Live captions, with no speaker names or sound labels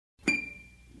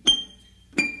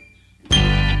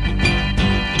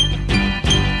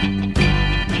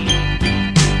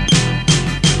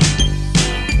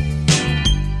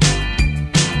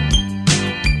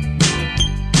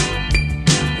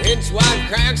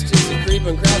tracks just a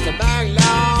creeping across the back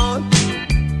lawn.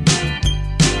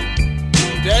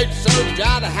 Dirt soaked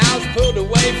out the house, pulled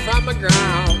away from the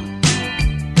ground.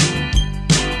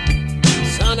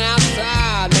 Sun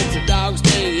outside makes the dogs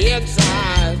stay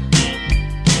inside.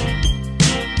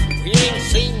 We ain't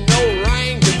seen no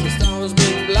rain 'cause the storm's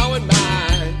been blowing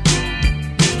by.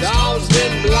 Storm's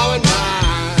been blowing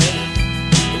by.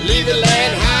 Leave the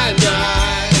land high and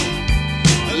dry.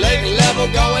 The lake level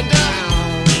going down.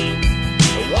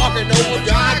 Walking over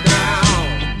dry ground.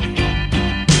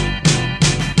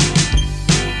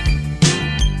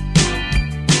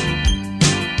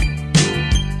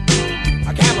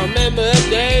 I can't remember a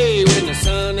day when the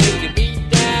sun ain't get beat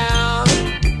down.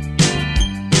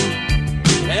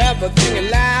 Everything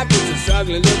alive was a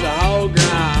struggling to the whole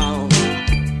ground.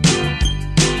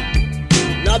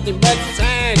 Nothing but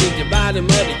sand in your body,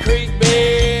 muddy creek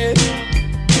bed.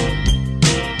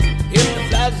 If the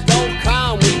floods don't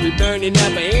come, we'll be burning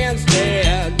up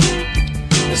instead.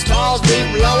 The storm's been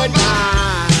blowing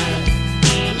by,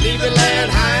 leaving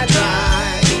land high and dry.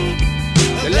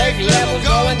 The lake level's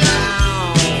going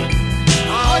down.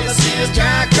 All you see is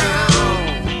dry ground.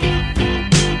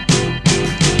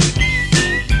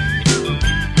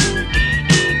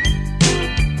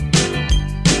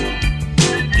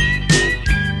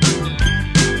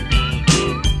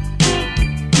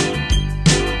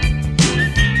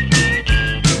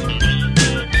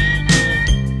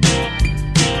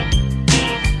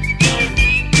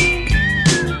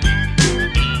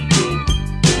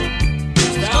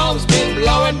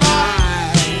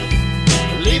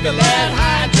 The land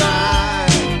high and dry,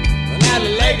 and now the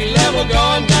lake level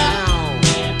going down.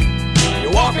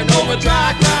 You're walking over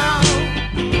dry ground.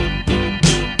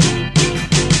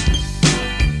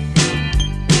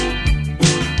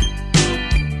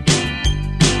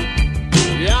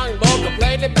 Young boy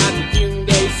complained about the June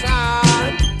day sun.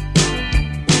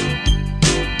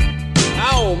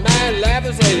 Old man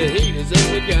laughing, say the heat has just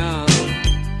begun.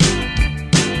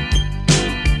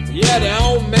 Yeah, the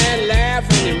old man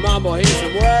laughed and he mumbled his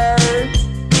some words.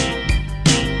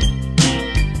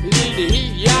 You need to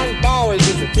heat young boys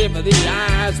is the tip of the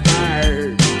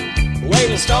iceberg. The way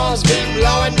the storm's been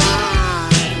blowing by,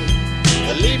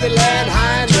 the leaving land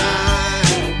high and dry.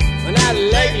 But now the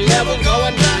lake level's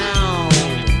going down.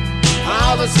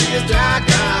 All I see is dry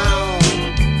ground.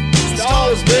 The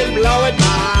storm's been blowing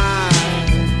by,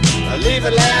 the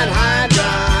leaving land high and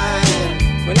dry.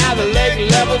 But now the lake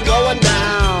level's going down.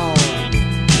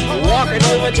 Walking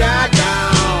over dry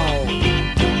ground.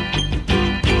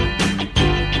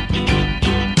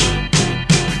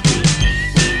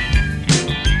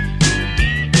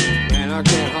 Man, I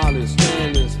can't hardly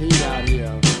stand this heat out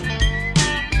here.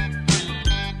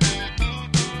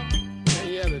 Can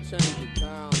you ever change the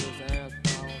tire on this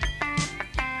asphalt?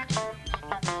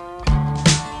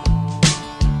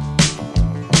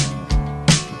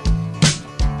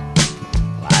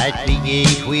 Like the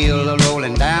eight wheel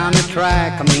rolling down the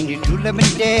track. I mean, your true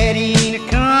loving daddy ain't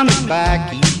coming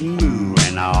back. He's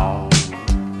moving on.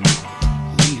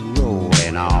 He's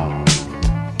rolling on.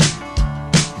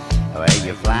 Well,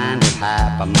 you're flying too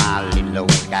high for my little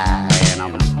old sky, and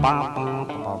I'm bum, bum,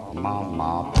 bum, bum, bum,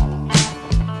 bum.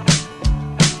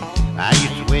 Now you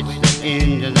switch the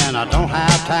engine, and I don't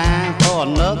have time for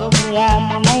another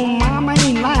woman. Oh, mama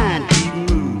ain't lying. Keep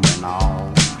moving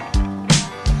on.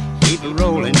 Keep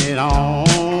rolling it on.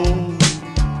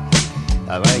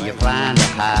 Well, you're flying too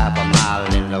high for my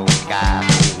little old sky.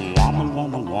 Woman,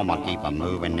 woman, woman, keep on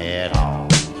moving it on.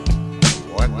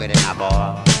 Work with it now,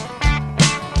 boy.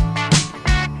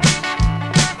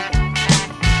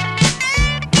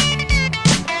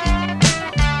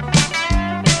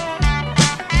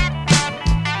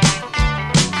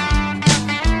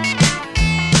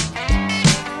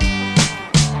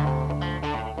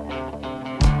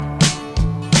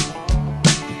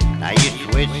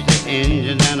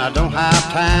 Engine and I don't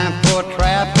have time for a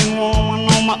trapping woman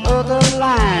on my other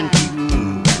line. Keep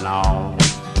moving on.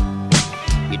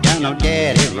 You done no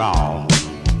daddy wrong.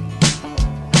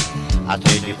 I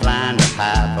said you're flying too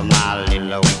high for my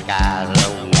little old sky. So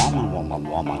woman, woman,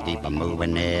 woman, keep on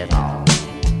moving it on.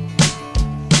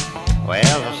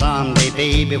 Well, someday,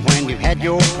 baby, when you've had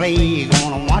your play, you're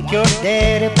gonna want your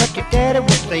daddy, but your daddy will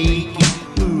say,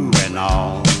 keep moving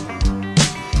on.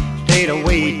 Stayed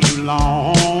away too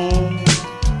long.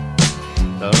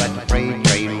 So let the freight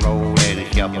train roll and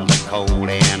it shovels the coal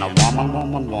in. A woman,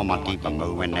 woman, woman, keep on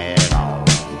moving it on.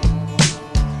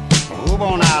 Move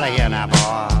on out of here now,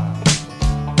 boy.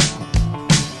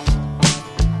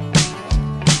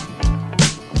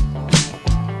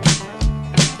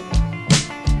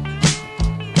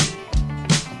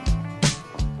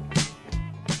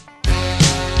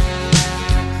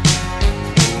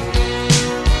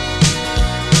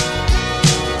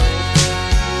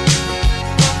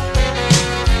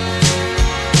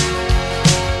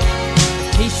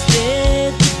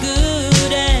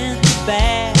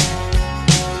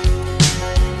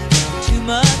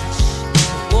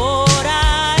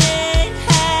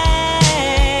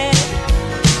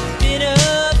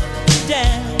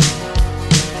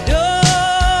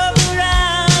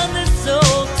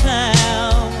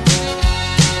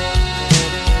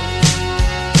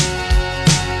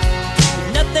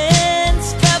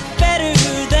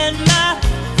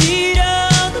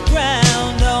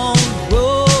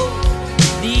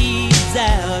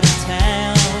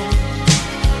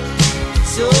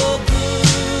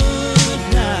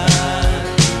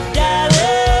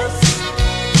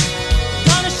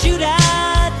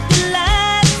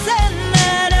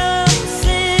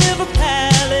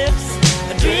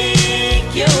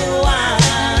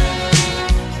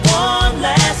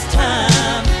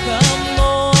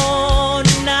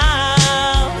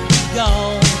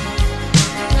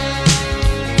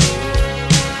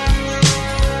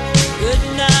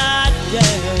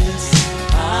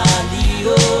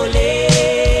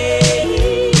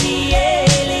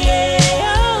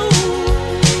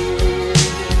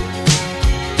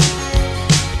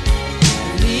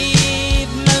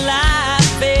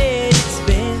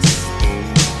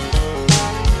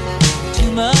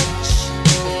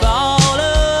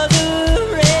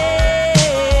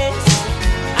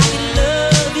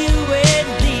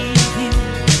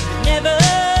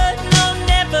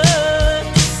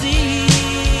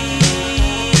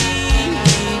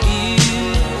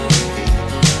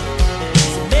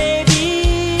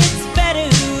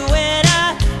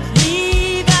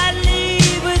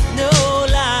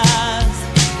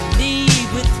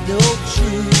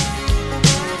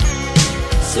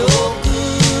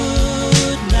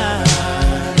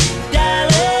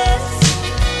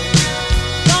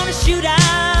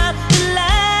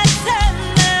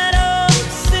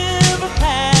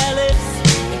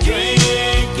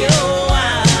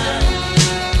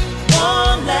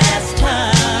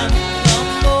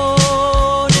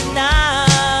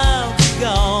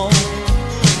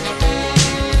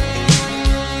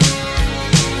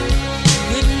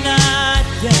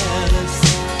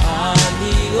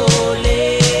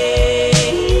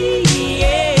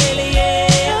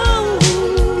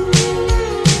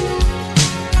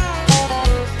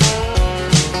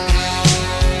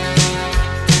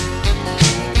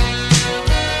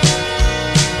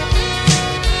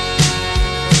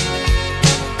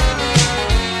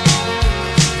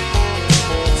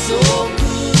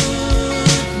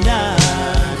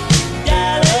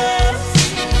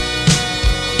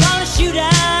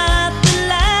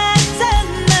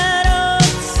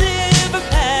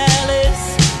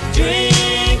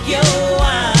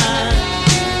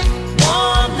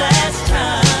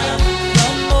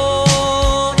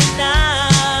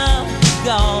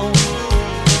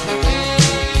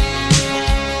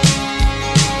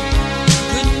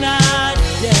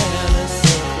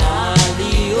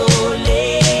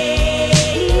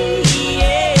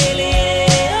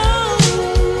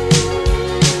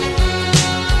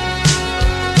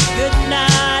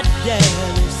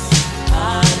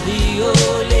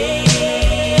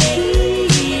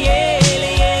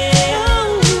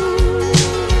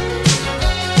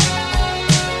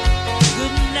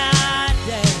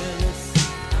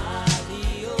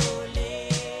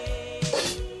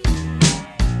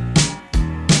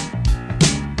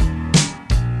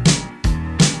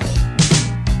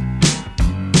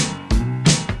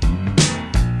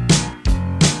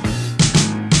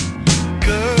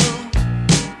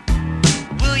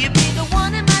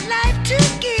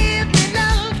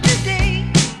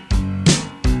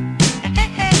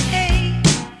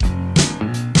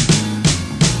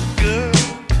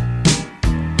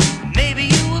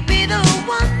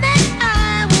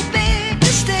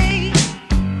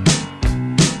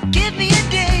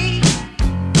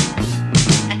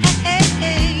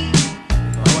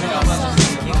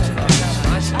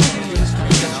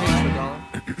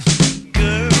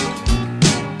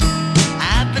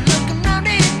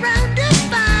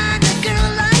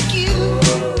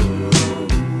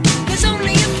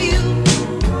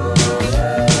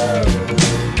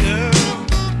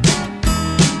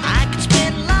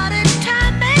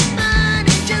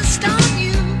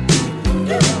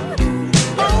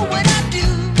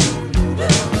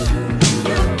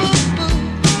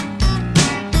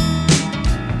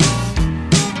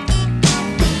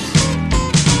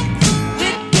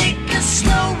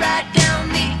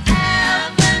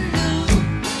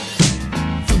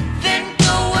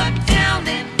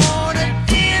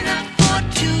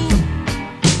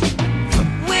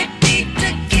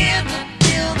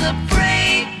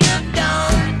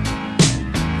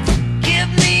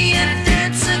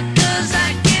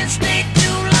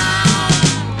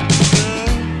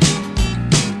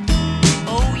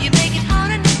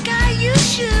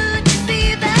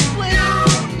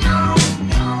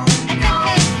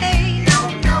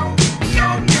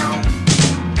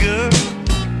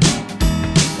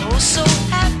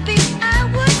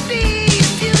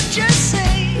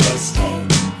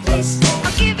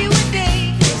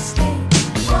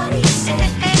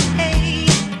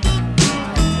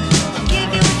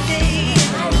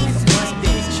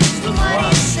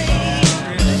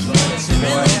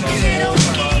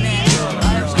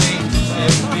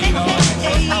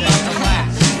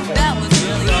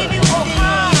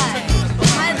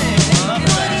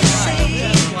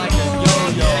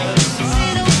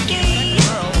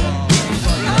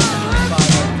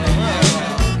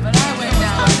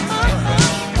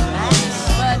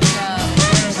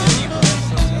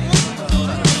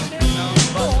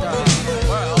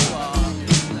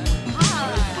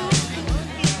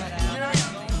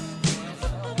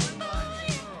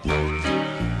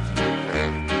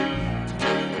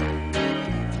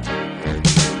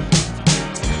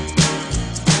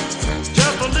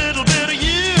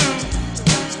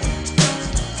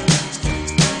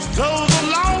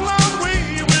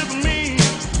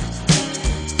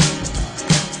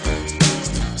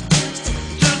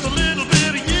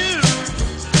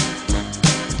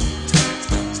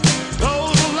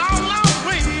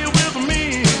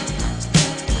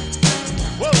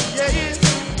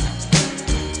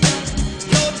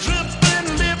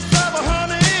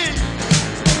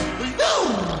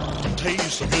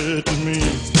 so good to me.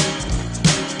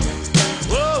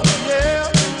 Oh, yeah.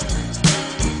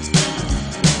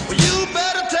 Well, you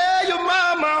better tell your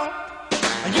mama,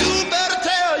 and you better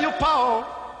tell your pa,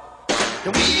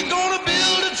 that we gonna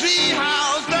build a tree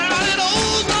house down in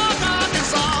Ozark,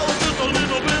 Arkansas, just a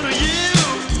little bit of you.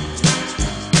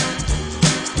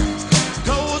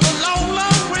 Goes a long,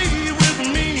 long way with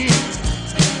me.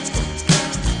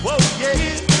 Whoa,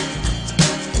 yeah.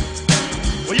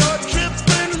 Well, your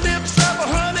dripping lips of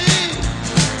honey,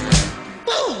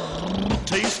 woo,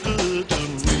 taste good to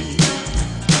me.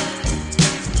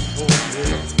 Oh,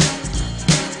 yeah.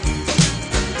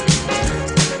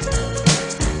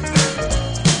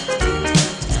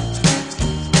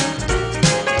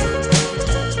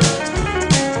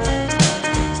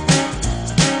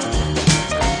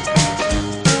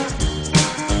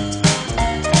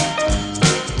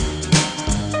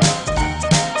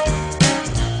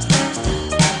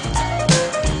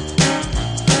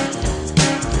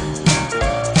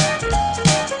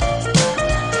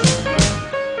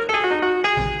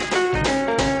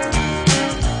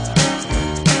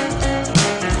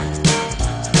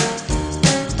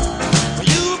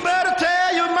 You better tell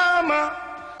your mama,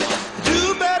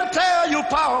 you better tell your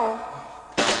pa,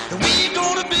 that we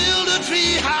gonna build a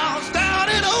tree house down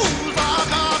in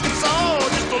Ozark, Arkansas,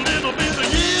 just a little bit of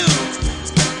you.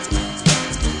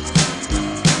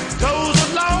 Goes a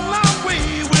long, long way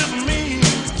with me.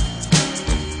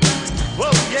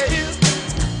 Whoa, yeah.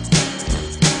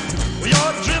 Well,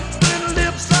 your dripping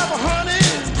lips of honey,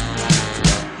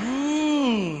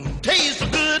 taste so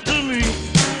good to me.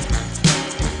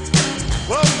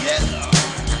 Whoa, yeah.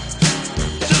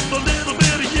 Just a little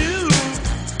bit of you.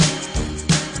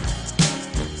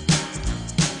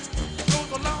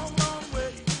 Goes a long, long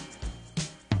way.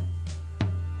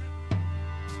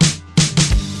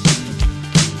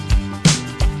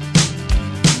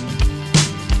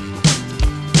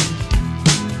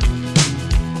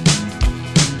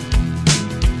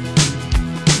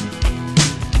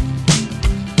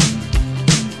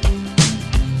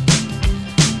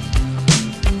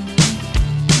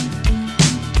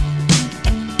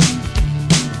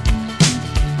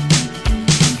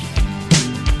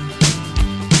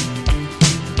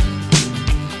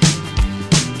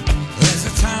 There's a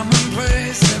time and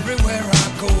place everywhere I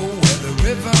go where the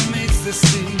river meets the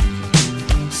sea.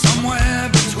 Somewhere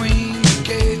between the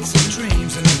gates of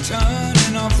dreams and the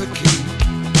turning of the key.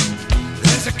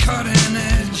 There's a cutting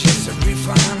edge, it's a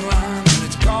refined line, and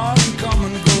it's gone and come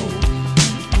and go.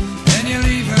 And you're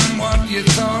leaving what you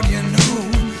thought you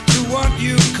knew to what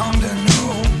you come to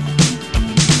know.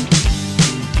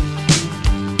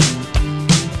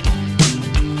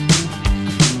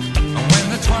 And when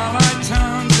the twilight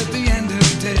turns at the end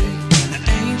of day and the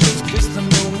angels kiss the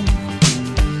moon,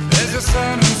 there's a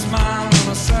certain smile on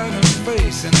a certain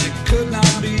face, and it could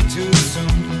not be too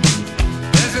soon.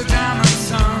 There's a diamond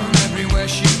sun everywhere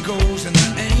she goes, and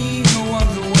there ain't no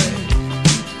other way.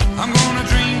 I'm gonna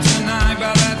dream tonight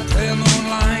by that pale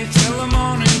moonlight till the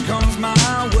morning comes my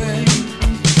way.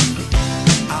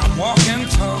 I'm walking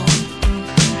tall,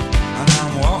 and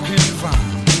I'm walking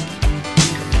fine,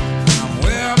 and I'm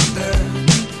way up there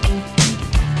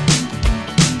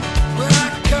where I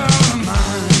call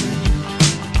mine.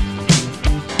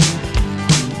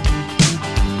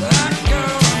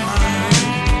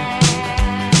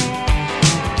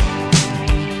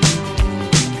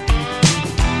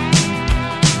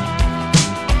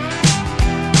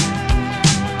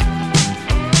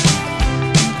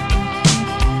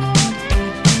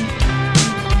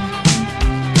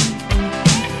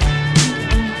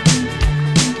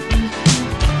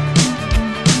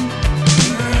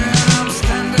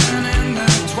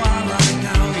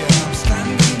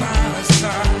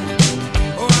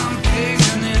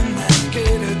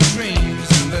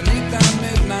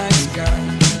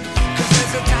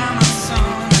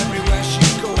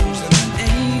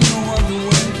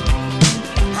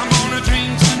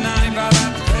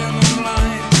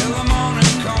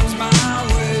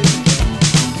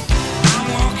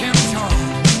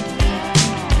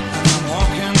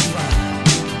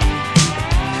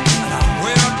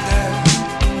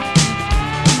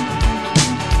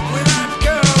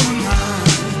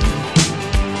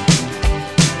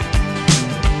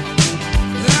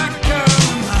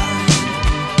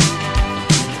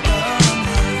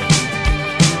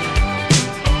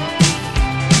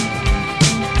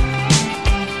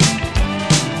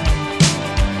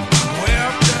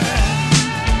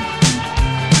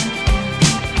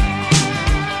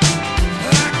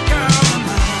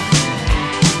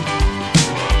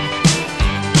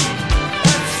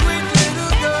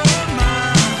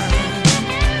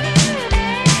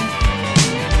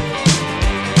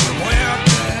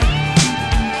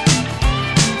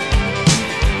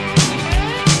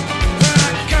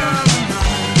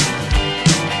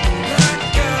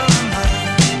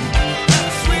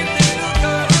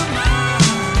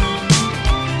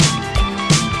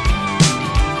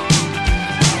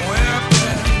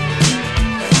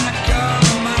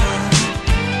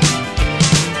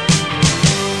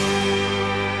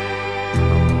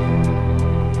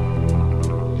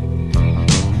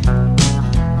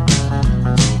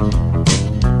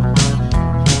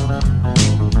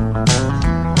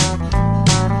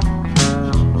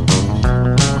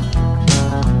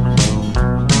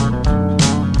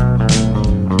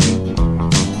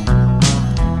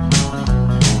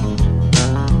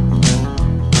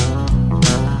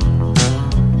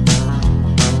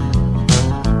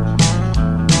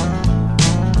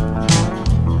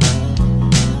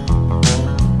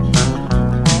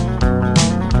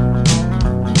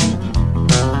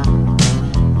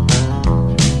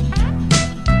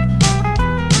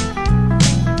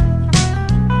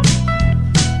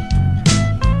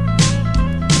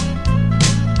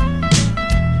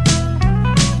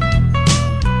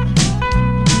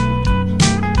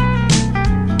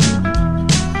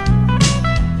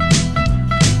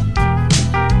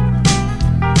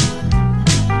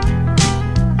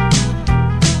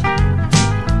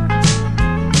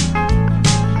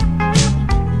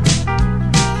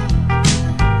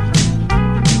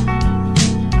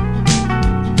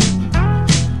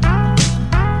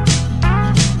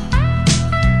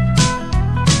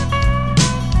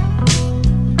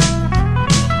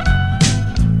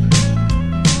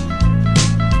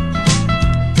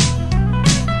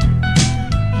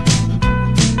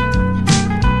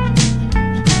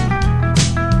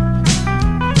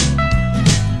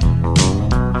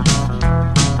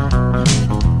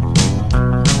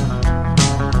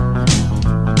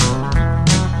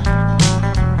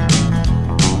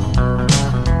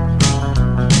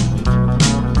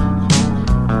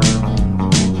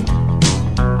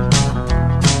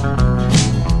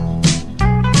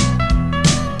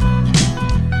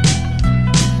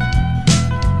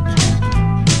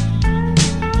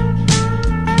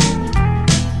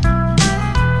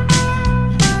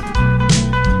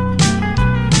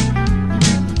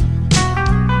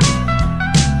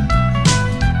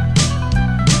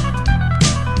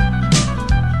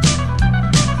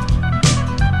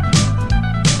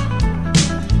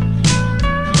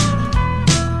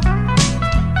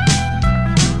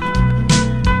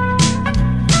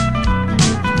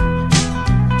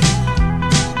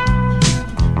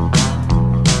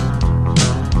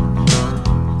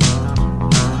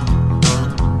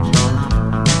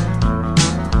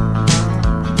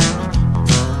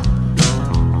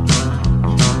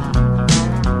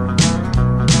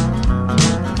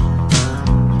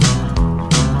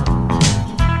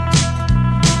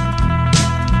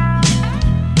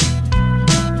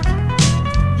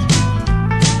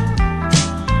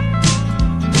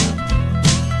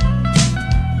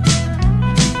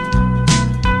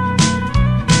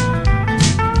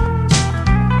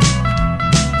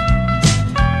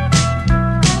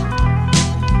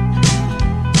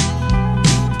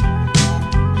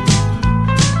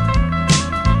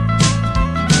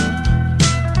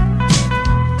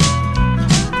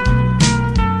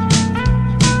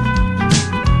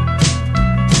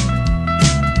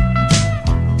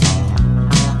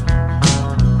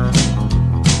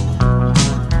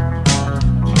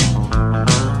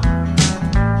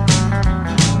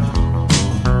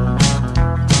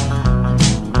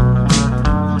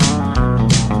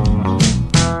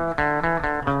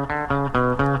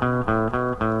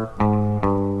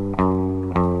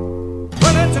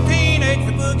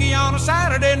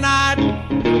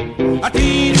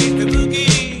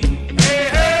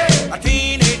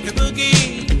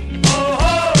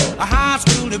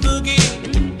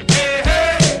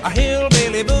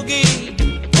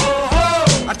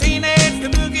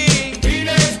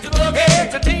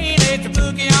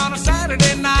 on a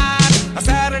Saturday night. A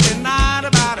Saturday night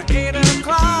about 8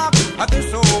 o'clock.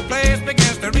 This old place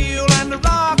begins to reel and to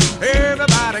rock.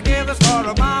 Everybody gathers for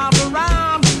a mile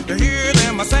around to hear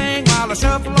them sing while I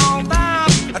shuffle on down.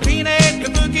 A teenage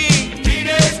boogie,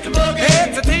 teenage boogie.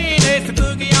 It's a teenage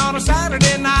boogie on a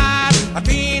Saturday night. A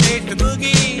teenage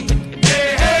boogie,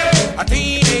 hey hey. A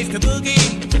teenage boogie,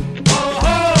 oh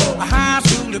ho. A high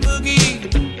school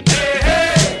boogie, hey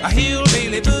hey. A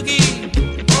hillbilly boogie,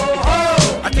 oh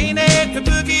ho. A teenage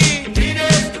boogie,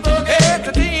 teenage boogie. It's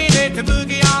a teenage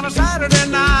boogie on a Saturday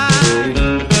night.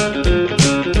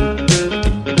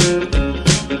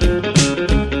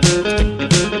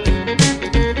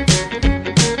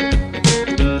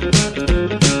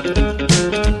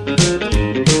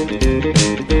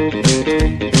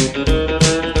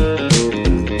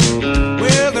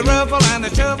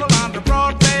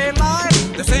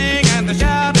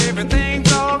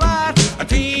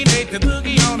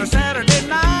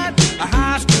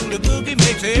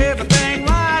 Everything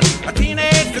right. A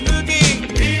teenage boogie,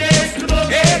 teenage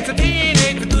boogie. It's a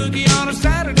teenage boogie on a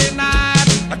Saturday night.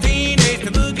 A teenage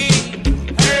boogie,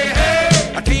 hey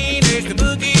hey. A teenage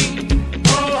boogie,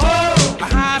 oh ho. A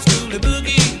high school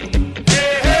boogie,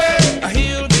 hey hey. A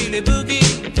hillbilly boogie,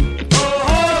 oh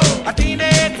ho. A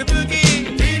teenage boogie,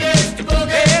 teenage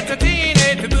boogie. It's a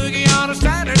teenage boogie on a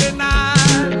Saturday night.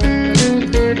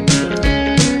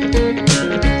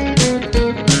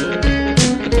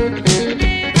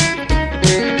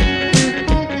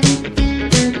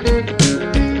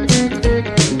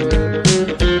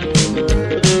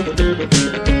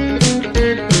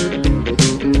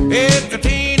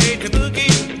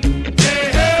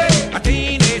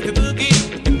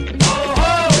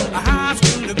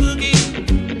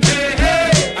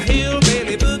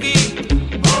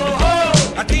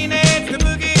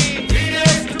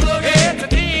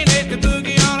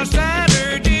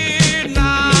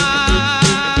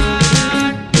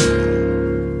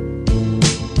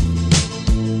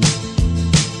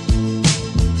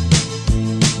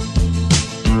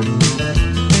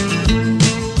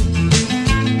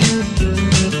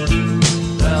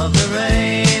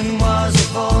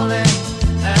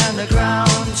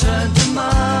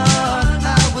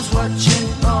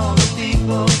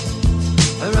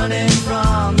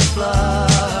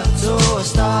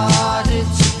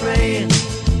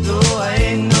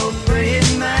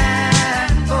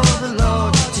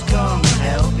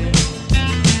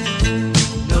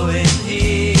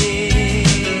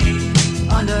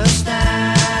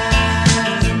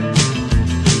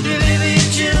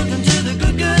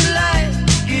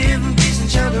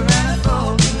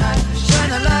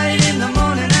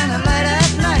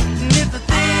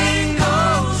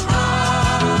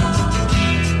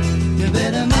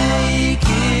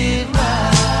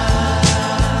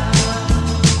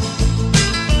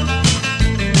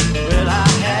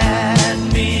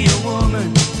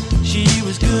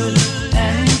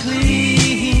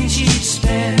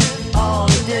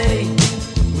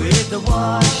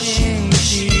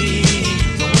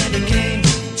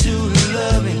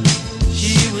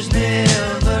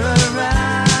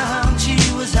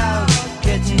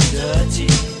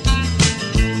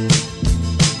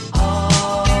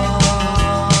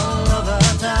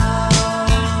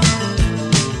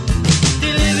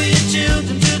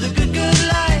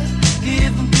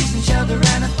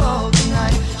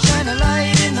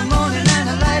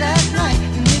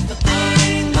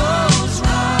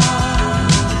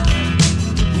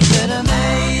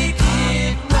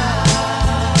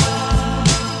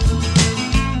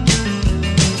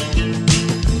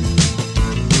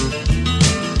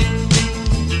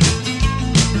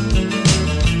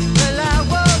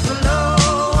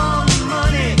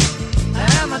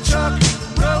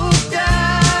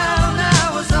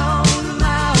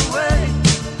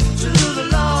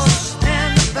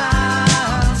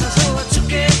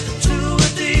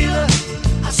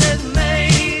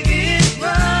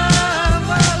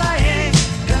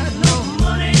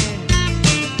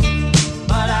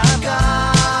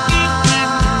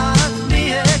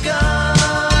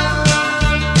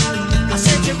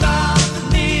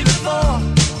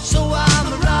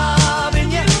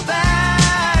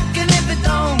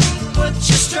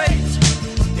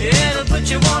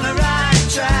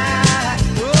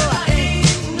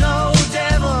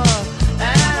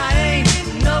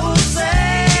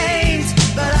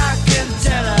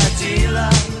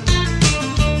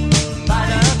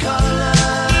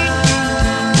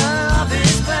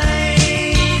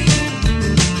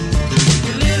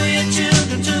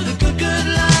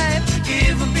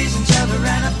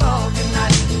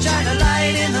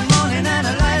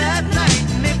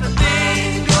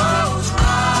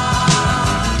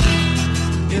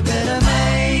 You better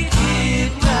make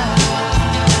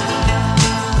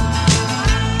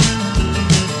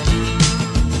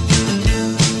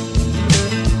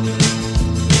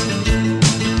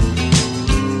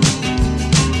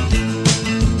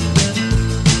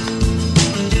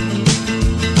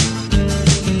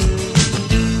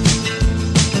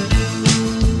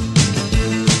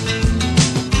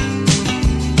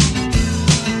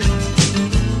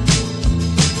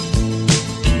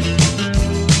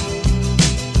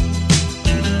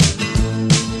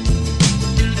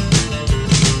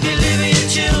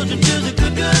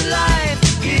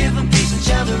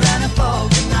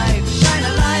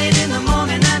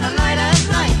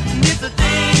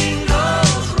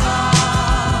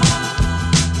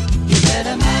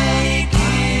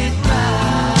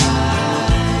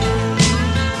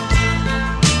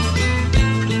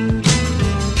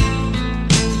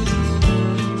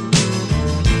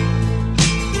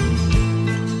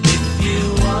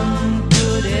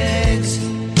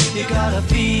You gotta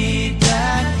feed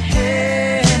that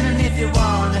hen, and if you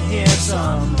wanna hear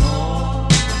some more,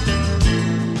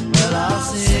 well, I'll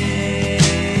sing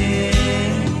it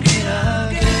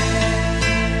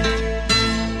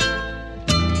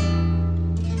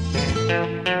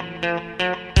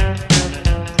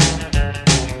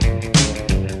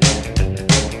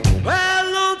Well,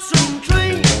 lonesome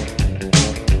train,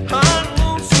 on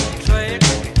lonesome track,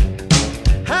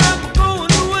 I'm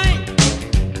going away,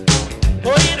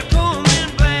 or ain't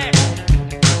coming back.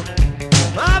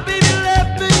 My baby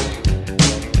left me,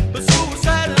 but so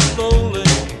sad and lonely.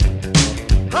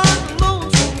 On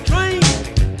lonesome train,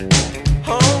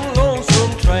 on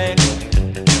lonesome track.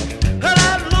 Well,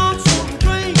 that lonesome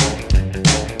train,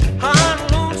 on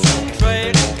lonesome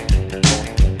track,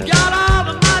 got all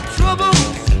of my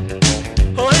troubles,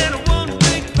 oh, in one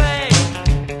big bag.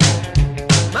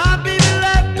 My baby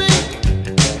left me,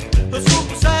 so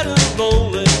sad and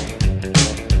lonely.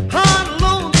 On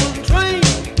lonesome train,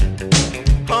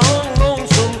 on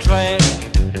lonesome track.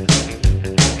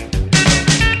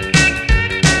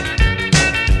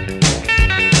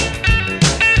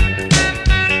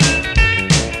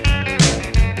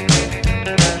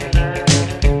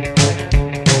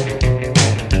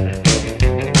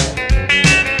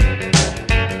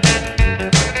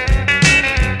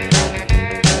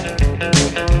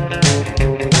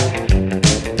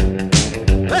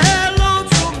 Well,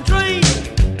 lonesome train,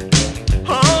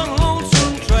 on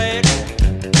lonesome track.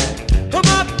 Oh,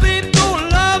 my babe don't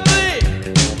love me,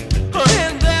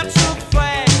 and that's a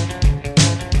fact.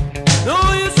 No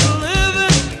use in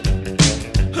living,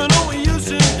 no use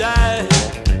in dying.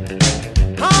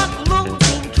 On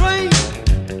lonesome train,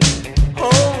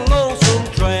 on lonesome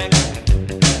track.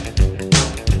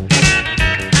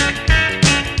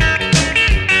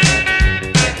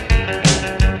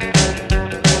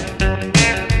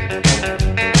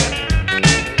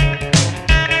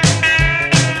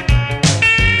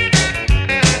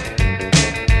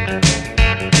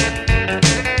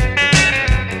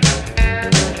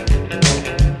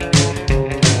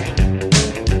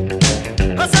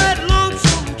 I said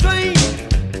lonesome train,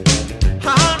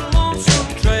 on lonesome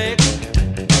track.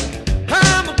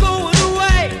 I'm going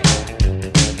away,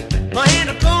 I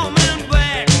ain't coming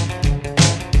back.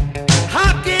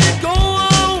 How can it go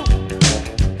on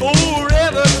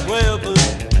forever, forever?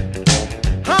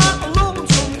 On a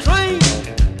lonesome train,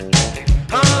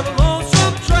 on a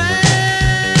lonesome track.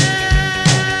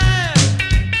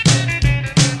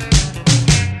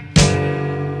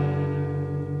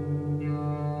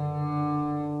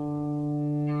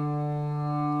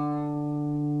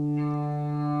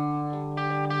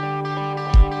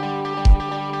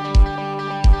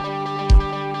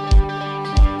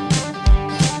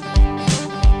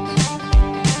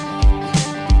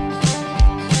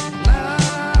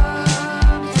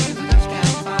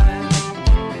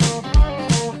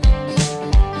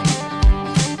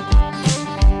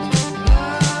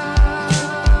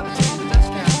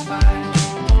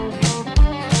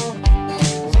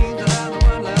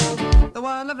 The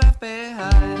one I've left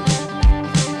behind.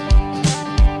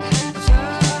 The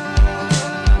search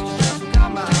just will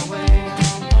come my way.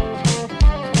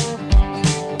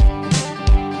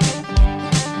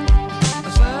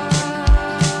 The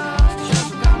search just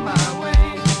will come my way.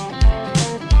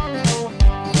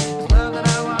 It's love that I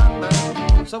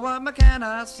wonder, so what more can I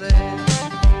say?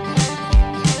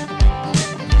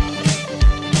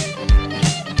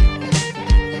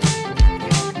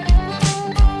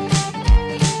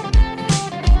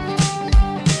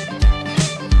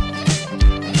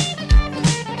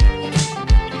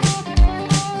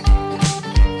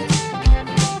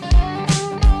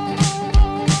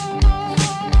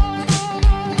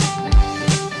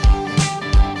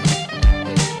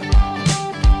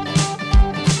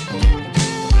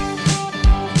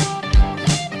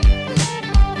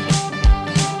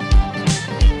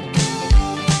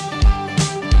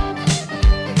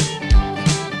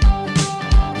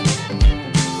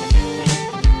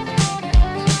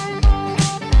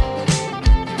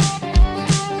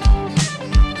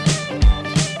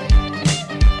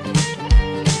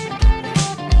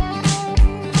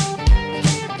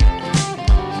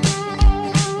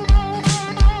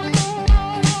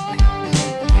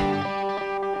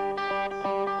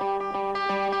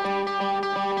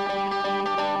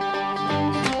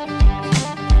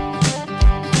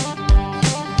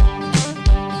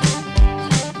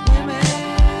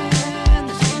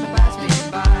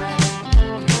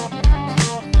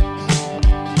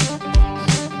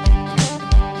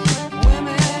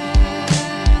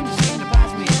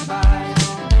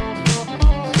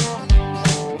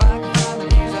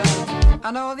 I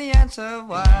know the answer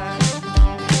why.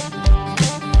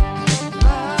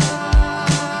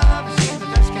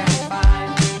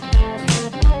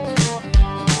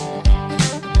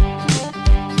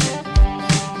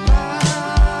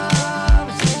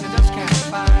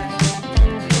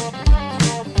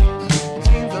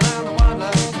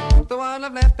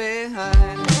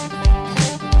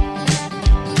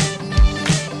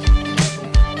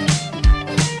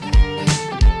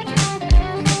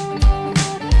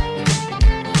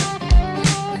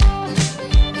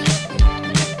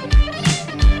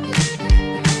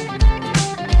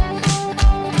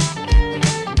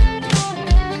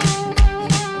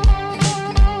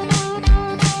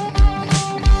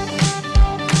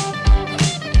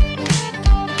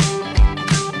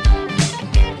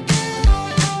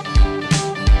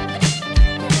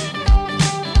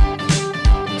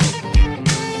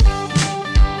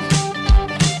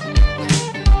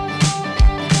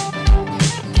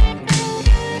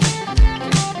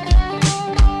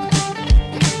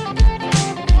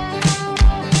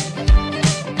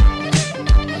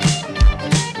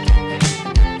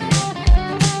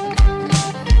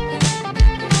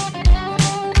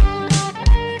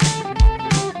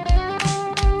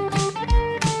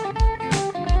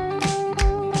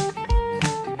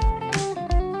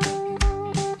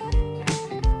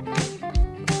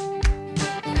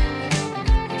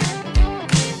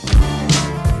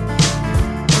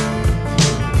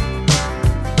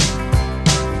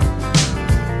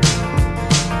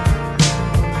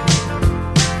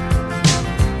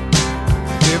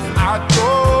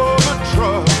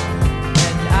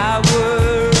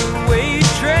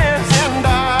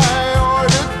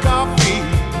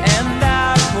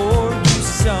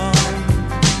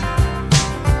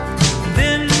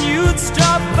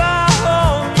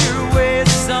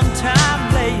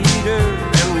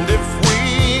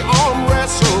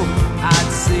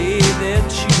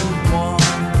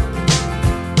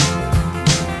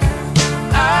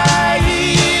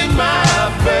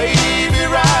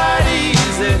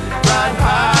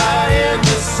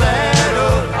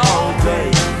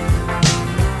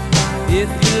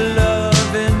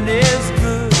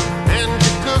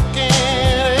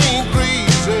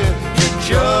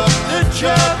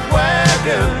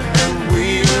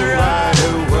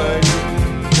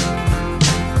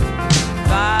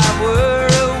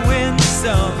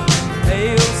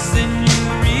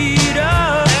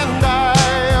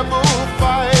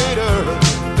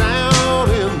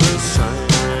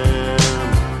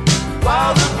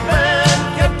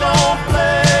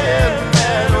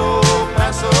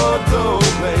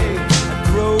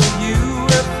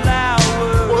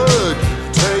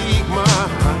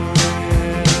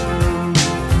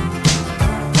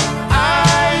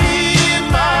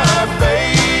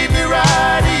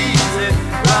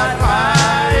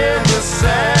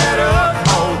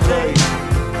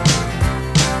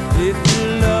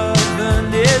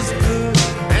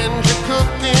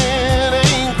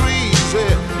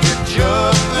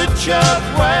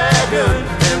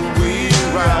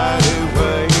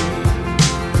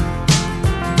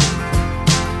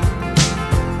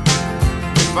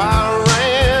 If I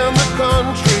ran the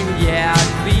country, yeah,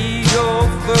 I'd be your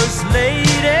first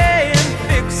lady and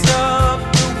fix up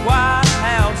the White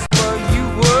House while you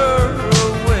were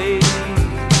away.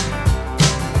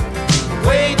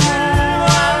 Waiting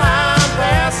while I'm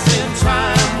passing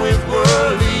time with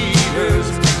world leaders,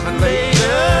 and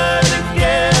later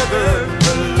together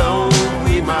alone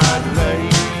we might lay.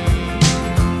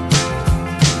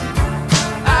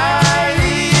 I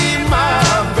leave my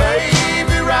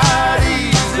baby right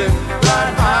easy,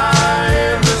 right high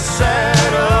in the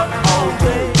saddle all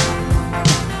day.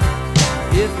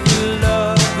 If your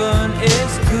lovin'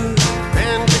 is good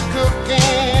And the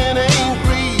cooking ain't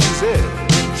greasy,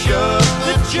 chuck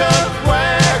the chuck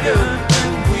wagon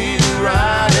and we'll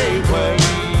ride away.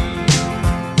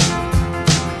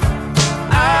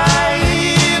 I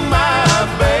leave my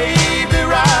baby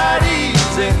right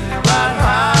easy, right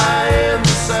high in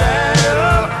the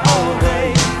saddle all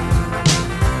day.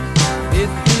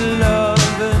 if your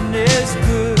lovin' is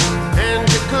good, And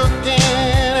the cooking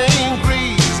ain't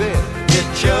greasy, you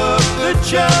chuck the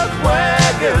chuck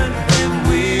wagon and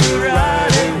we'll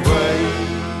ride away.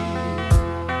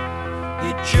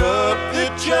 You chuck the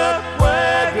chuck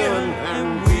wagon and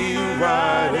we'll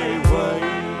ride away.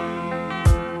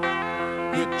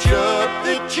 You chuck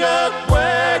the chuck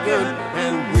wagon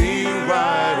and we'll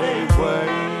ride away.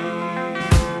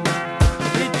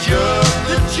 You chuck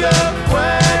the chuck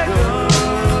wagon.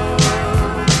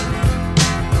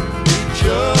 You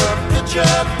chuck the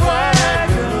chuck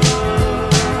wagon.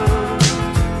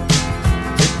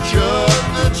 You chuck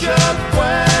the chuck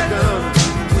wagon.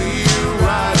 We'll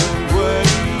ride away.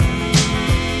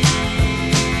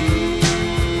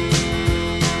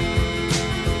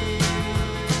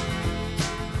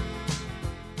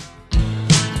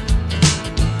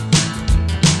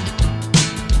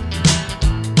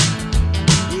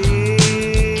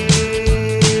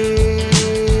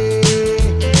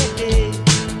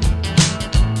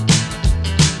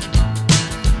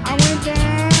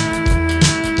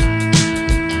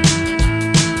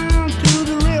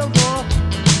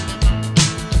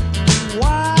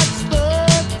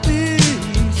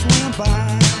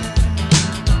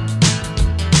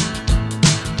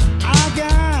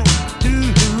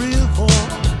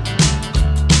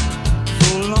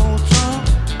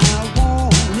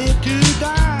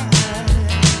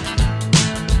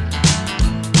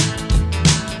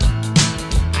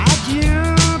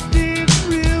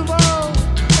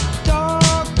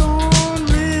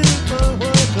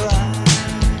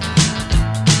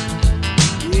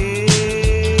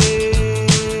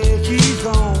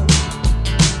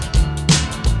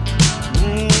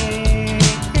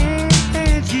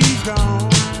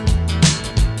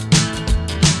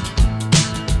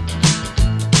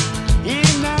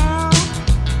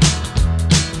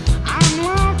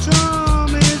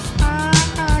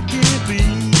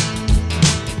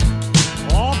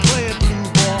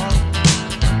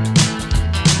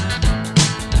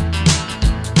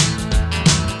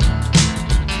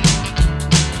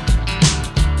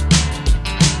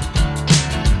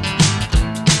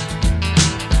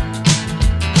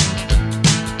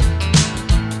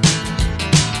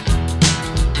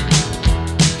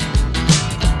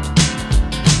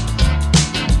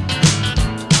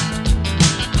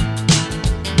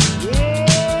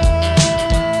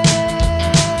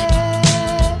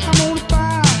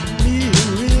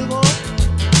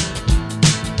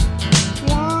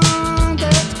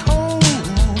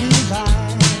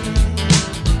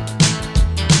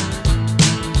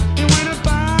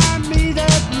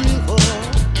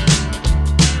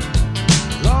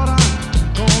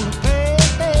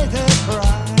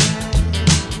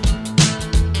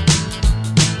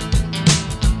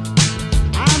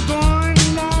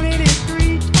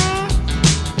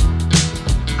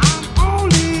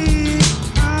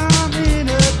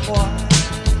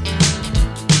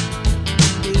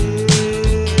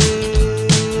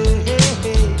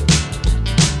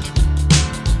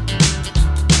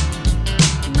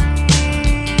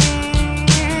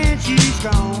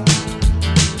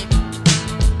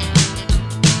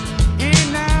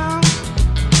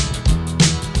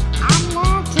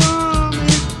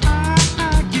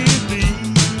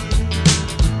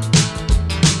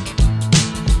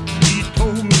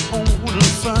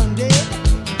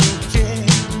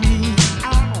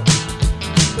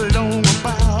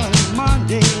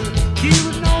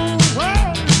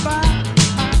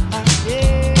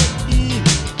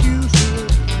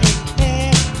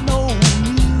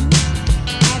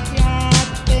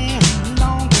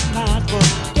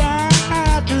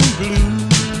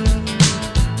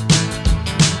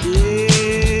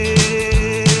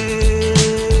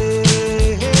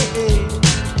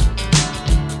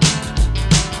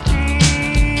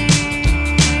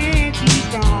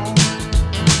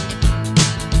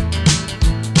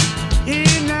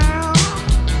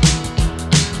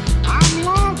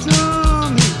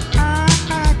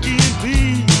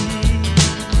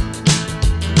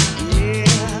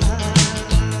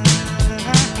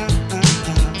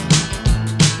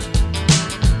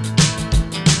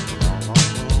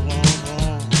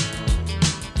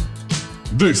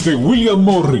 Desde William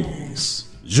Morris,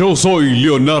 yo soy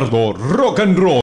Leonardo Rock and Roll.